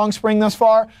a strong spring thus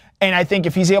far. And I think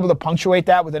if he's able to punctuate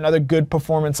that with another good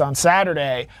performance on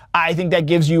Saturday, I think that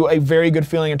gives you a very good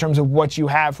feeling in terms of what you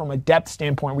have from a depth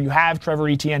standpoint, where you have Trevor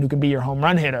Etienne, who can be your home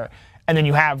run hitter. And then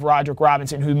you have Roderick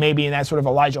Robinson, who maybe in that sort of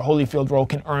Elijah Holyfield role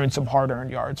can earn some hard-earned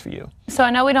yards for you. So I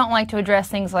know we don't like to address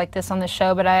things like this on the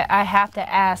show, but I have to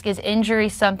ask, is injury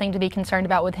something to be concerned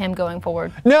about with him going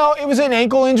forward? No, it was an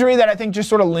ankle injury that I think just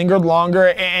sort of lingered longer,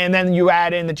 and then you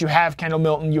add in that you have Kendall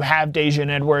Milton, you have Dajon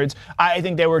Edwards. I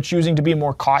think they were choosing to be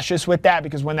more cautious with that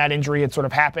because when that injury had sort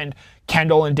of happened,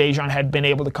 Kendall and Dajon had been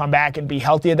able to come back and be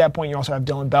healthy at that point. You also have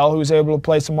Dylan Bell, who was able to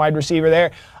play some wide receiver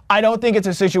there. I don't think it's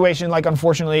a situation like,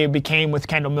 unfortunately, it became with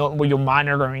Kendall Milton where you're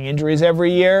monitoring injuries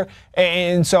every year.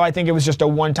 And so I think it was just a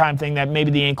one-time thing that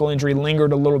maybe the ankle injury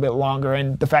lingered a little bit longer,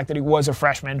 and the fact that he was a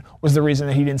freshman was the reason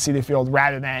that he didn't see the field,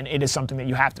 rather than it is something that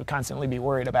you have to constantly be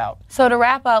worried about. So to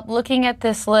wrap up, looking at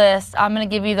this list, I'm going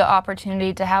to give you the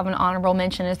opportunity to have an honorable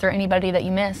mention. Is there anybody that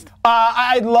you missed?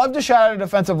 I'd love to shout out a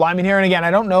defensive lineman here. And again,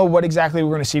 I don't know what exactly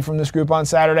we're going to see from this group on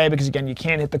Saturday because, again, you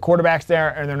can't hit the quarterbacks there,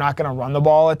 and they're not going to run the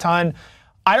ball a ton.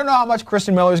 I don't know how much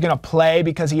Christian Miller is going to play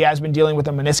because he has been dealing with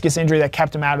a meniscus injury that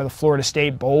kept him out of the Florida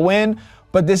State bowl win.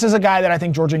 But this is a guy that I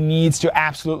think Georgia needs to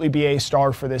absolutely be a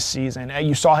star for this season.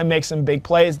 You saw him make some big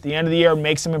plays at the end of the year,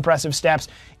 make some impressive steps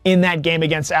in that game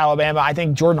against Alabama. I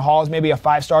think Jordan Hall is maybe a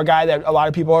five-star guy that a lot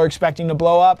of people are expecting to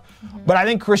blow up. Mm-hmm. But I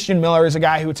think Christian Miller is a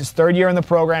guy who it's his third year in the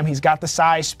program. He's got the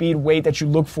size, speed, weight that you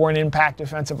look for in an impact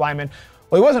defensive lineman.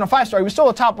 Well, he wasn't a five-star. He was still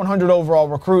a top 100 overall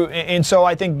recruit. And so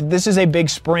I think this is a big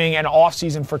spring and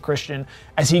offseason for Christian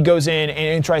as he goes in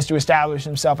and tries to establish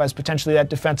himself as potentially that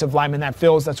defensive lineman that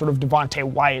fills that sort of Devontae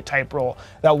Wyatt type role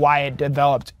that Wyatt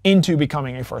developed into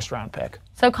becoming a first-round pick.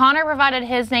 So Connor provided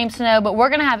his names to know, but we're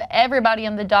going to have everybody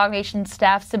on the DawgNation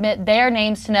staff submit their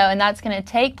names to know, and that's going to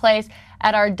take place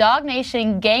at our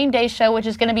DawgNation Game Day show, which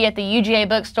is going to be at the UGA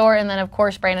bookstore. And then, of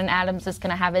course, Brandon Adams is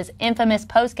going to have his infamous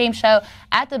post-game show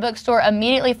at the bookstore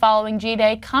immediately following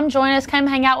G-Day. Come join us. Come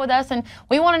hang out with us. And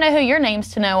we want to know who your names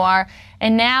to know are.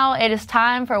 And now it is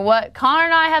time for what Connor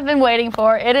and I have been waiting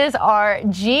for. It is our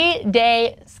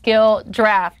G-Day skill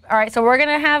draft. All right, so we're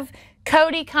going to have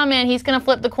Cody come in. He's going to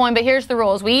flip the coin, but here's the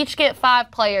rules. We each get 5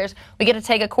 players. We get to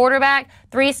take a quarterback,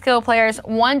 3 skill players,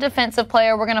 1 defensive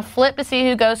player. We're going to flip to see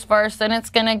who goes first, and it's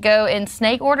going to go in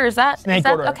snake order. Is that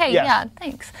order? Okay, yes. Yeah,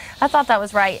 thanks. I thought that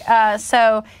was right.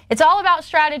 So it's all about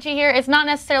strategy here. It's not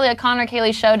necessarily a Connor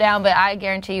Kaylee showdown, but I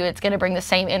guarantee you it's going to bring the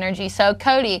same energy. So,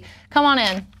 Cody, come on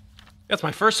in. That's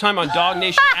my first time on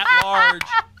DawgNation at large,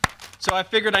 so I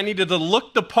figured I needed to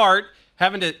look the part,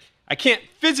 I can't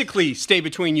physically stay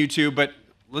between you two, but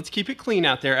let's keep it clean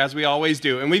out there, as we always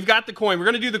do. And we've got the coin. We're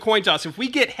going to do the coin toss. If we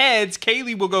get heads,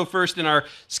 Kaylee will go first in our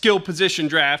skill position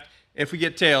draft. If we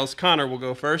get tails, Connor will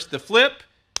go first. The flip,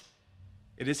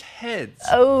 it is heads.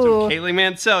 Oh. So Kaylee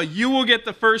Mansell, you will get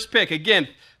the first pick. Again,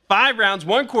 5 rounds,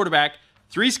 1 quarterback,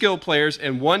 3 skill players,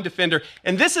 and 1 defender.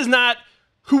 And this is not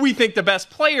who we think the best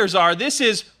players are. This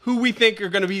is who we think are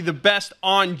going to be the best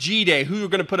on G-Day, who are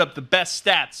going to put up the best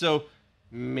stats. So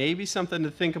maybe something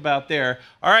to think about there.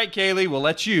 All right, Kaylee, we'll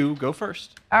let you go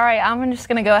first. All right, I'm just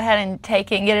going to go ahead and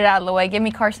take it and get it out of the way. Give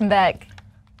me Carson Beck.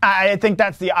 I think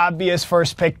that's the obvious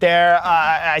first pick there.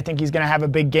 I think he's going to have a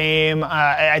big game.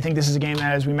 I think this is a game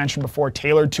that, as we mentioned before,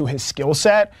 tailored to his skill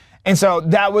set. And so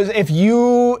that was, if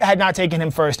you had not taken him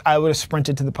first, I would have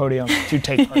sprinted to the podium to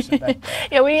take Carson Beck.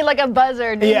 Yeah, we need like a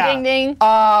buzzer. Ding, ding, ding.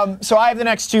 So I have the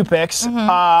next two picks.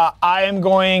 I am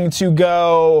going to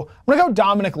go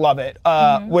Dominic Lovett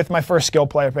with my first skill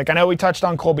player pick. I know we touched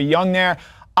on Colby Young there.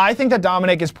 I think that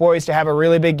Dominic is poised to have a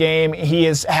really big game. He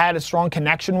has had a strong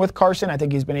connection with Carson. I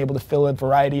think he's been able to fill a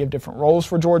variety of different roles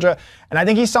for Georgia. And I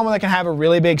think he's someone that can have a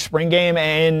really big spring game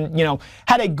and,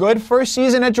 had a good first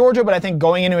season at Georgia, but I think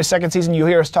going into his second season, you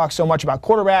hear us talk so much about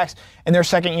quarterbacks and their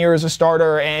second year as a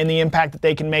starter and the impact that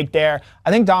they can make there.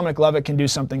 I think Dominic Lovett can do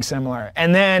something similar.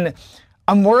 And then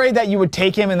I'm worried that you would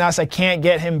take him and thus I can't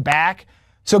get him back.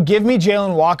 So give me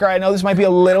Jalen Walker. I know this might be a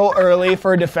little early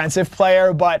for a defensive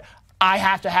player, but I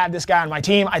have to have this guy on my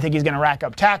team. I think he's going to rack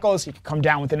up tackles. He can come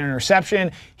down with an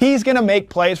interception. He's going to make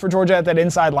plays for Georgia at that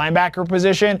inside linebacker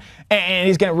position, and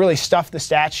he's going to really stuff the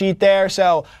stat sheet there.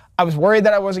 So I was worried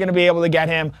that I wasn't going to be able to get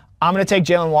him. I'm going to take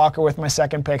Jalen Walker with my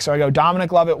second pick. So I go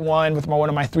Dominic Lovett 1 with one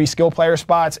of my 3 skill player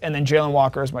spots, and then Jalen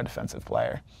Walker as my defensive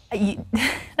player.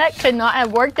 That could not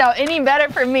have worked out any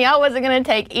better for me. I wasn't going to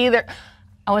take either.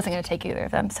 I wasn't going to take either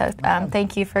of them, so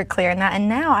thank you for clearing that. And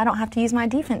now I don't have to use my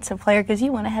defensive player because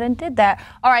you went ahead and did that.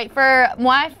 All right, for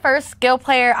my first skill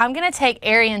player, I'm going to take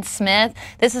Arian Smith.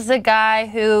 This is a guy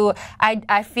who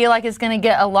I feel like is going to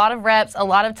get a lot of reps, a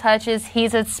lot of touches.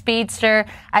 He's a speedster.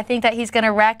 I think that he's going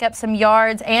to rack up some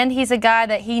yards, and he's a guy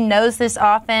that he knows this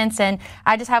offense, and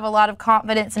I just have a lot of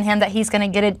confidence in him that he's going to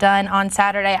get it done on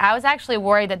Saturday. I was actually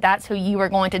worried that that's who you were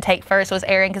going to take first was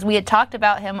Arian because we had talked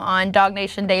about him on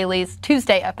DawgNation Daily's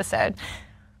Tuesday episode.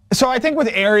 So I think with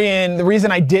Arian, the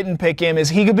reason I didn't pick him is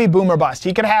he could be boom or bust.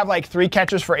 He could have like 3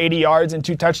 catches for 80 yards and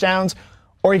 2 touchdowns,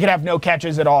 or he could have no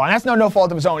catches at all. And that's no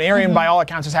fault of his own. Arian, by all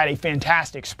accounts, has had a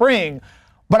fantastic spring.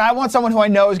 But I want someone who I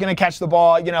know is going to catch the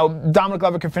ball. Dominic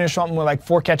Lovett could finish something with like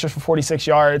 4 catches for 46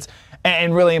 yards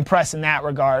and really impress in that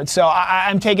regard. So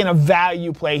I'm taking a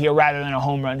value play here rather than a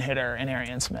home run hitter in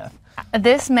Arian Smith.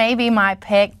 This may be my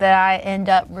pick that I end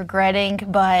up regretting,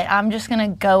 but I'm just going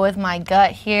to go with my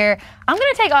gut here. I'm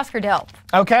going to take Oscar Delp.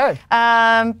 Okay.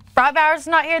 Brock Bowers is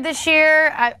not here this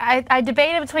year. I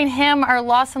debated between him or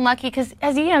Lawson Lucky because,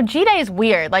 as you know, G-Day is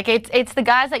weird. Like, it's the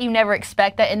guys that you never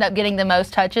expect that end up getting the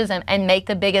most touches and make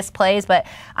the biggest plays. But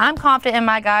I'm confident in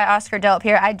my guy, Oscar Delp,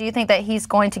 here. I do think that he's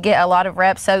going to get a lot of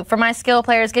reps. So for my skill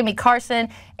players, give me Carson,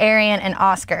 Arian, and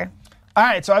Oscar. All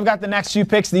right, so I've got the next 2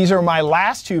 picks. These are my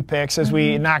last 2 picks as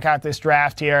we knock out this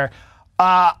draft here.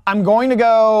 I'm going to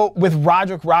go with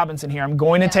Roderick Robinson here. I'm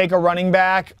going to take a running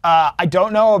back. I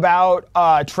don't know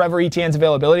about Trevor Etienne's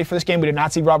availability for this game. We did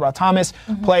not see Robert Thomas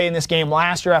play in this game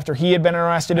last year after he had been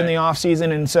arrested in the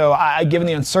offseason, and so given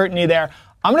the uncertainty there,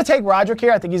 I'm going to take Roderick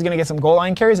here. I think he's going to get some goal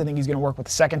line carries. I think he's going to work with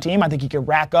the second team. I think he could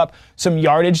rack up some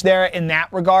yardage there in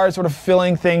that regard, sort of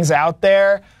filling things out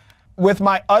there. With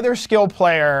my other skill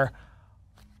player,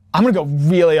 I'm going to go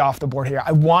really off the board here.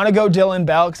 I want to go Dylan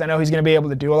Bell because I know he's going to be able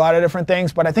to do a lot of different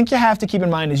things, but I think you have to keep in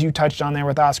mind, as you touched on there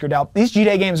with Oscar Delp, these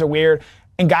G-Day games are weird,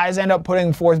 and guys end up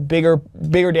putting forth bigger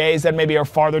days that maybe are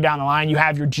farther down the line. You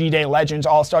have your G-Day legends,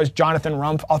 all-stars, Jonathan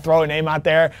Rumpf. I'll throw a name out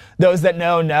there. Those that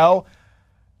know.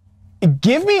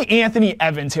 Give me Anthony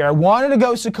Evans here. I wanted to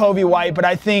go Sokovia White, but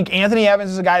I think Anthony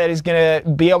Evans is a guy that is going to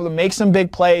be able to make some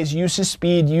big plays, use his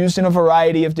speed, used in a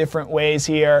variety of different ways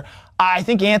here. I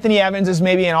think Anthony Evans is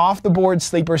maybe an off-the-board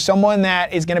sleeper, someone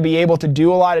that is going to be able to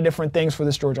do a lot of different things for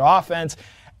this Georgia offense.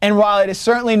 And while it is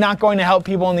certainly not going to help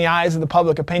people in the eyes of the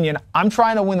public opinion, I'm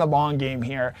trying to win the long game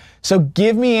here. So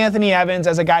give me Anthony Evans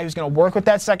as a guy who's going to work with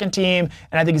that second team,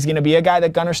 and I think he's going to be a guy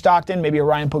that Gunner Stockton, maybe a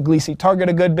Ryan Puglisi target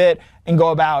a good bit and go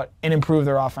about and improve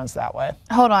their offense that way.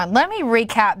 Hold on. Let me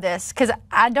recap this because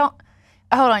hold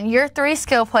on. Your 3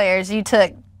 skill players, you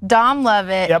took Dom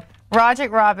Lovett,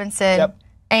 Roderick Robinson,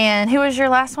 and who was your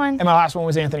last one? And my last one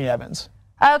was Anthony Evans.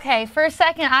 Okay, for a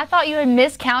second, I thought you had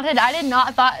miscounted. I did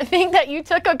not think that you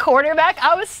took a quarterback.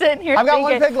 I was sitting here thinking,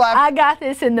 1 pick left. I got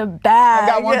this in the bag. I've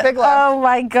got 1 pick left. Oh,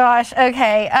 my gosh.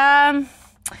 Okay. All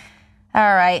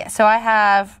right. So I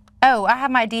have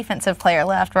my defensive player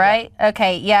left, right? Yeah.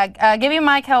 Okay, yeah. Give me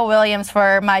Mykel Williams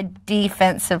for my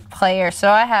defensive player.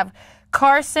 So I have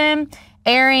Carson,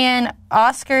 Arian,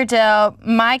 Oscar Delp,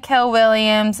 Mykel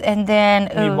Williams, and then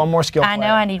you need one more skill player. I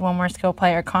know I need one more skill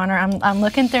player, Connor. I'm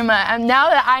looking through now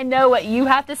that I know what you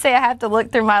have to say, I have to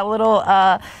look through my little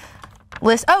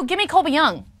list. Oh, give me Colby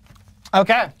Young.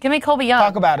 Okay. Give me Colby Young.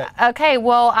 Talk about it. Okay,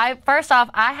 well, first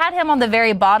off, I had him on the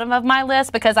very bottom of my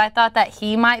list because I thought that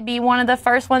he might be one of the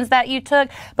first ones that you took.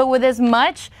 But with as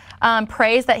much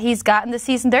praise that he's gotten this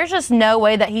season, there's just no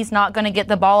way that he's not going to get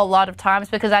the ball a lot of times,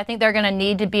 because I think they're going to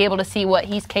need to be able to see what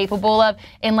he's capable of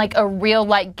in like a real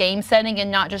like game setting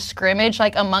and not just scrimmage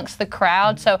like amongst the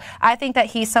crowd. So I think that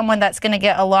he's someone that's going to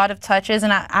get a lot of touches,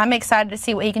 and I'm excited to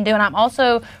see what he can do. And I'm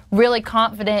also really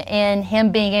confident in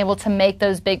him being able to make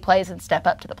those big plays and step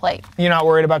up to the plate. You're not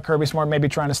worried about Kirby Smart maybe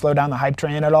trying to slow down the hype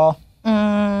train at all?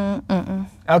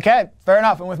 Okay, fair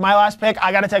enough. And with my last pick,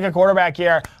 I got to take a quarterback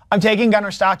here. I'm taking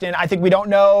Gunner Stockton. I think we don't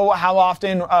know how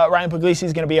often Ryan Puglisi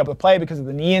is going to be able to play because of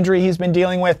the knee injury he's been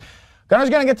dealing with. Gunner's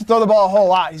going to get to throw the ball a whole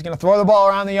lot. He's going to throw the ball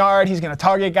around the yard. He's going to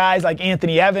target guys like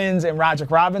Anthony Evans and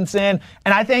Roderick Robinson.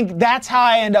 And I think that's how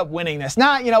I end up winning this.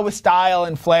 Not, with style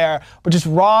and flair, but just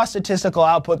raw statistical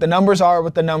output. The numbers are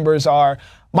what the numbers are.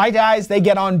 My guys, they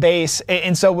get on base.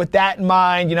 And so with that in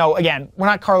mind, again, we're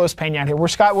not Carlos Pena here. We're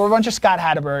a bunch of Scott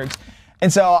Hatterbergs.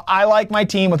 And so I like my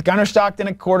team with Gunner Stockton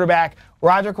at quarterback,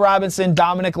 Roderick Robinson,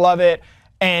 Dominic Lovett,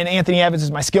 and Anthony Evans as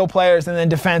my skill players. And then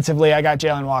defensively, I got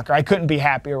Jalen Walker. I couldn't be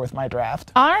happier with my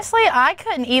draft. Honestly, I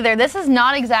couldn't either. This is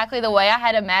not exactly the way I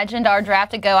had imagined our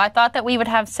draft to go. I thought that we would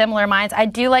have similar minds. I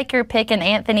do like your pick in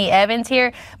Anthony Evans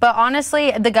here. But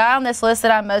honestly, the guy on this list that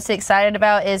I'm most excited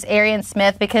about is Arian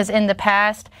Smith, because in the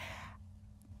past,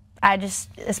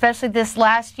 especially this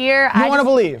last year, I want to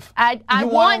believe.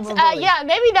 Yeah,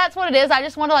 maybe that's what it is. I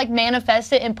just want to like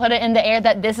manifest it and put it in the air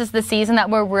that this is the season that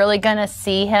we're really going to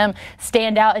see him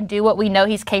stand out and do what we know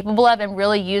he's capable of and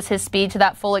really use his speed to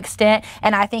that full extent.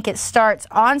 And I think it starts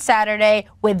on Saturday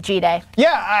with G-Day.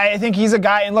 Yeah, I think he's a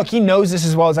guy, and look, he knows this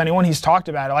as well as anyone. He's talked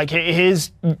about it.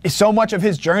 Like so much of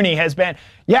his journey has been,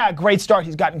 a great start.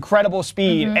 He's got incredible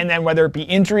speed, and then whether it be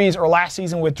injuries or last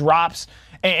season with drops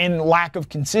and lack of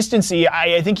consistency,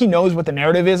 I think he knows what the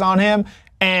narrative is on him.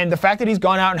 And the fact that he's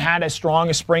gone out and had as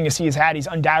strong a spring as he has had, he's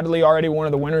undoubtedly already one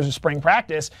of the winners of spring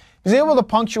practice. He's able to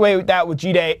punctuate that with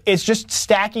G-Day. It's just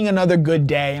stacking another good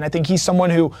day. And I think he's someone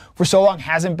who, for so long,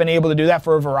 hasn't been able to do that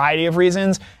for a variety of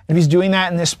reasons. And if he's doing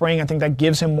that in this spring, I think that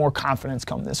gives him more confidence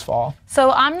come this fall.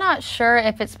 So I'm not sure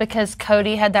if it's because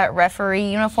Cody had that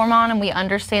referee uniform on and we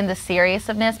understand the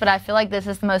seriousness, but I feel like this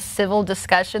is the most civil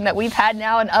discussion that we've had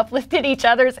now and uplifted each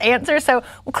other's answers. So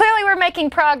clearly we're making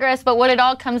progress, but what it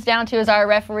all comes down to is our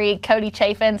referee, Cody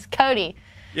Chaffins. Cody.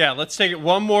 Yeah, let's take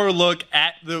one more look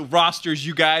at the rosters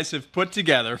you guys have put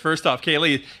together. First off,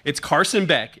 Kaylee, it's Carson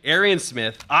Beck, Arian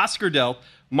Smith, Oscar Delp,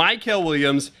 Mykel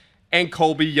Williams, and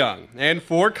Colby Young. And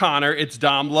for Connor, it's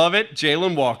Dom Lovett,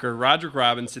 Jalen Walker, Roderick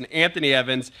Robinson, Anthony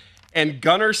Evans, and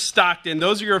Gunner Stockton.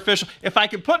 Those are your official. If I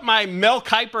could put my Mel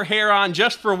Kiper hair on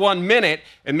just for 1 minute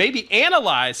and maybe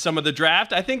analyze some of the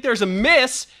draft, I think there's a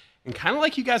miss. And kind of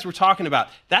like you guys were talking about,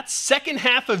 that second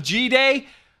half of G-Day,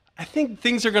 I think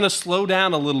things are going to slow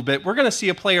down a little bit. We're going to see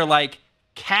a player like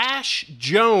Cash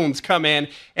Jones come in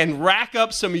and rack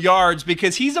up some yards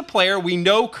because he's a player we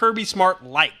know Kirby Smart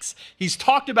likes. He's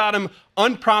talked about him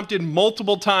unprompted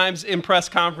multiple times in press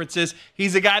conferences.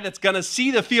 He's a guy that's going to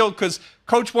see the field because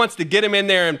coach wants to get him in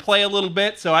there and play a little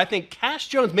bit. So I think Cash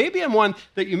Jones, maybe I'm one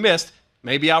that you missed.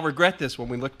 Maybe I'll regret this when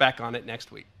we look back on it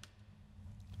next week.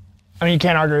 I mean, you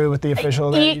can't argue with the official.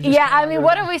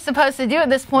 What are we supposed to do at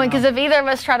this point? Because if either of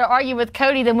us try to argue with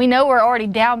Cody, then we know we're already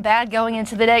down bad going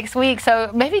into the next week.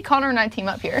 So maybe Connor and I team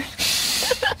up here.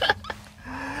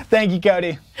 Thank you,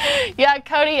 Cody. Yeah,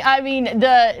 Cody, I mean,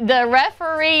 the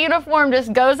referee uniform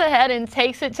just goes ahead and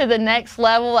takes it to the next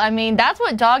level. I mean, that's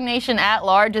what DawgNation at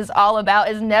large is all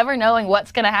about, is never knowing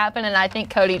what's going to happen, and I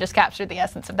think Cody just captured the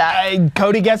essence of that.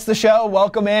 Cody gets the show.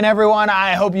 Welcome in, everyone.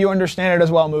 I hope you understand it as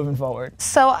well moving forward.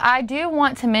 So I do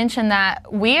want to mention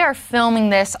that we are filming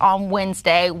this on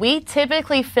Wednesday. We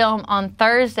typically film on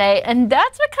Thursday, and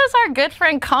that's because our good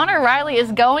friend Connor Riley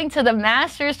is going to the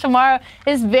Masters tomorrow,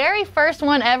 his very first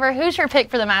one ever. Who's your pick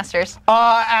for the Masters?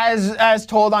 As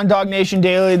told on DawgNation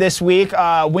Daily this week,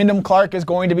 Wyndham Clark is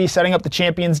going to be setting up the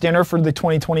Champions Dinner for the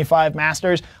 2025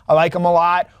 Masters. I like him a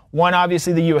lot. Won,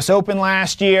 obviously, the U.S. Open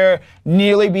last year.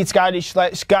 Nearly beat Scotty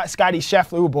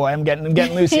Scheffler. Oh, boy, I'm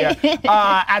getting loose here.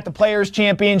 At the Players'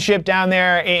 Championship down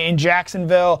there in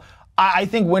Jacksonville. I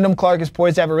think Wyndham Clark is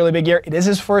poised to have a really big year. It is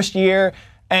his first year,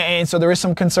 and so there is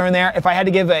some concern there. If I had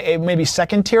to give a maybe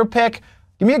second-tier pick,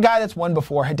 give me a guy that's won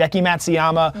before. Hideki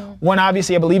Matsuyama won,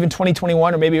 obviously, I believe, in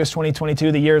 2021, or maybe it was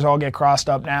 2022. The years all get crossed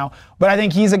up now. But I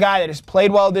think he's a guy that has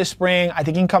played well this spring. I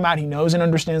think he can come out. He knows and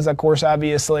understands that course,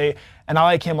 obviously. and I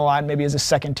like him a lot, maybe as a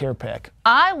second-tier pick.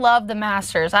 I love the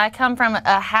Masters. I come from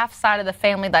a half side of the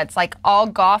family that's like all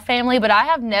golf family, but I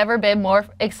have never been more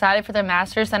excited for the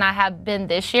Masters than I have been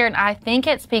this year, and I think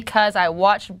it's because I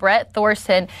watched Brett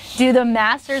Thorson do the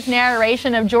Masters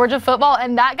narration of Georgia football,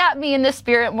 and that got me in the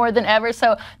spirit more than ever.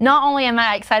 So not only am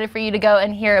I excited for you to go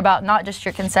and hear about not just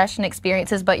your concession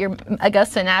experiences, but your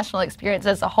Augusta National experience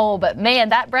as a whole, but man,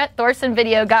 that Brett Thorson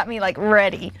video got me like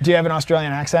ready. Do you have an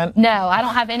Australian accent? No, I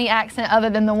don't have any accent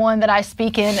other than the one that I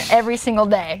speak in every single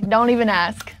day. Don't even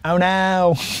ask. Oh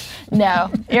no.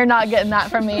 No, you're not getting that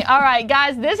from me. All right,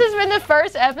 guys, this has been the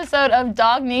first episode of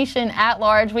DawgNation at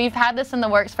Large. We've had this in the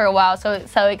works for a while, so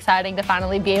it's so exciting to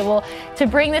finally be able to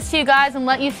bring this to you guys and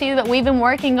let you see that we've been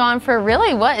working on for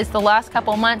really what is the last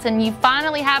couple months, and you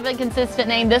finally have a consistent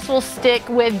name. This will stick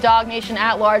with DawgNation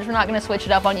at Large. We're not going to switch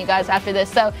it up on you guys after this.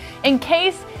 So in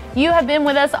case you have been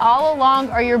with us all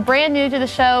along or you're brand new to the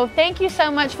show, thank you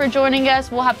so much for joining us.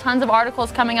 We'll have tons of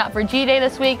articles coming up for G-Day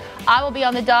this week. I will be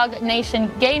on the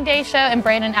DawgNation Game Day show, and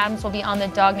Brandon Adams will be on the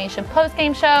DawgNation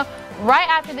Post-Game show right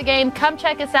after the game. Come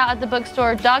check us out at the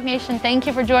bookstore. DawgNation, thank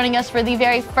you for joining us for the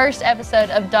very first episode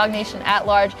of DawgNation at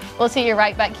Large. We'll see you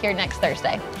right back here next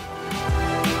Thursday.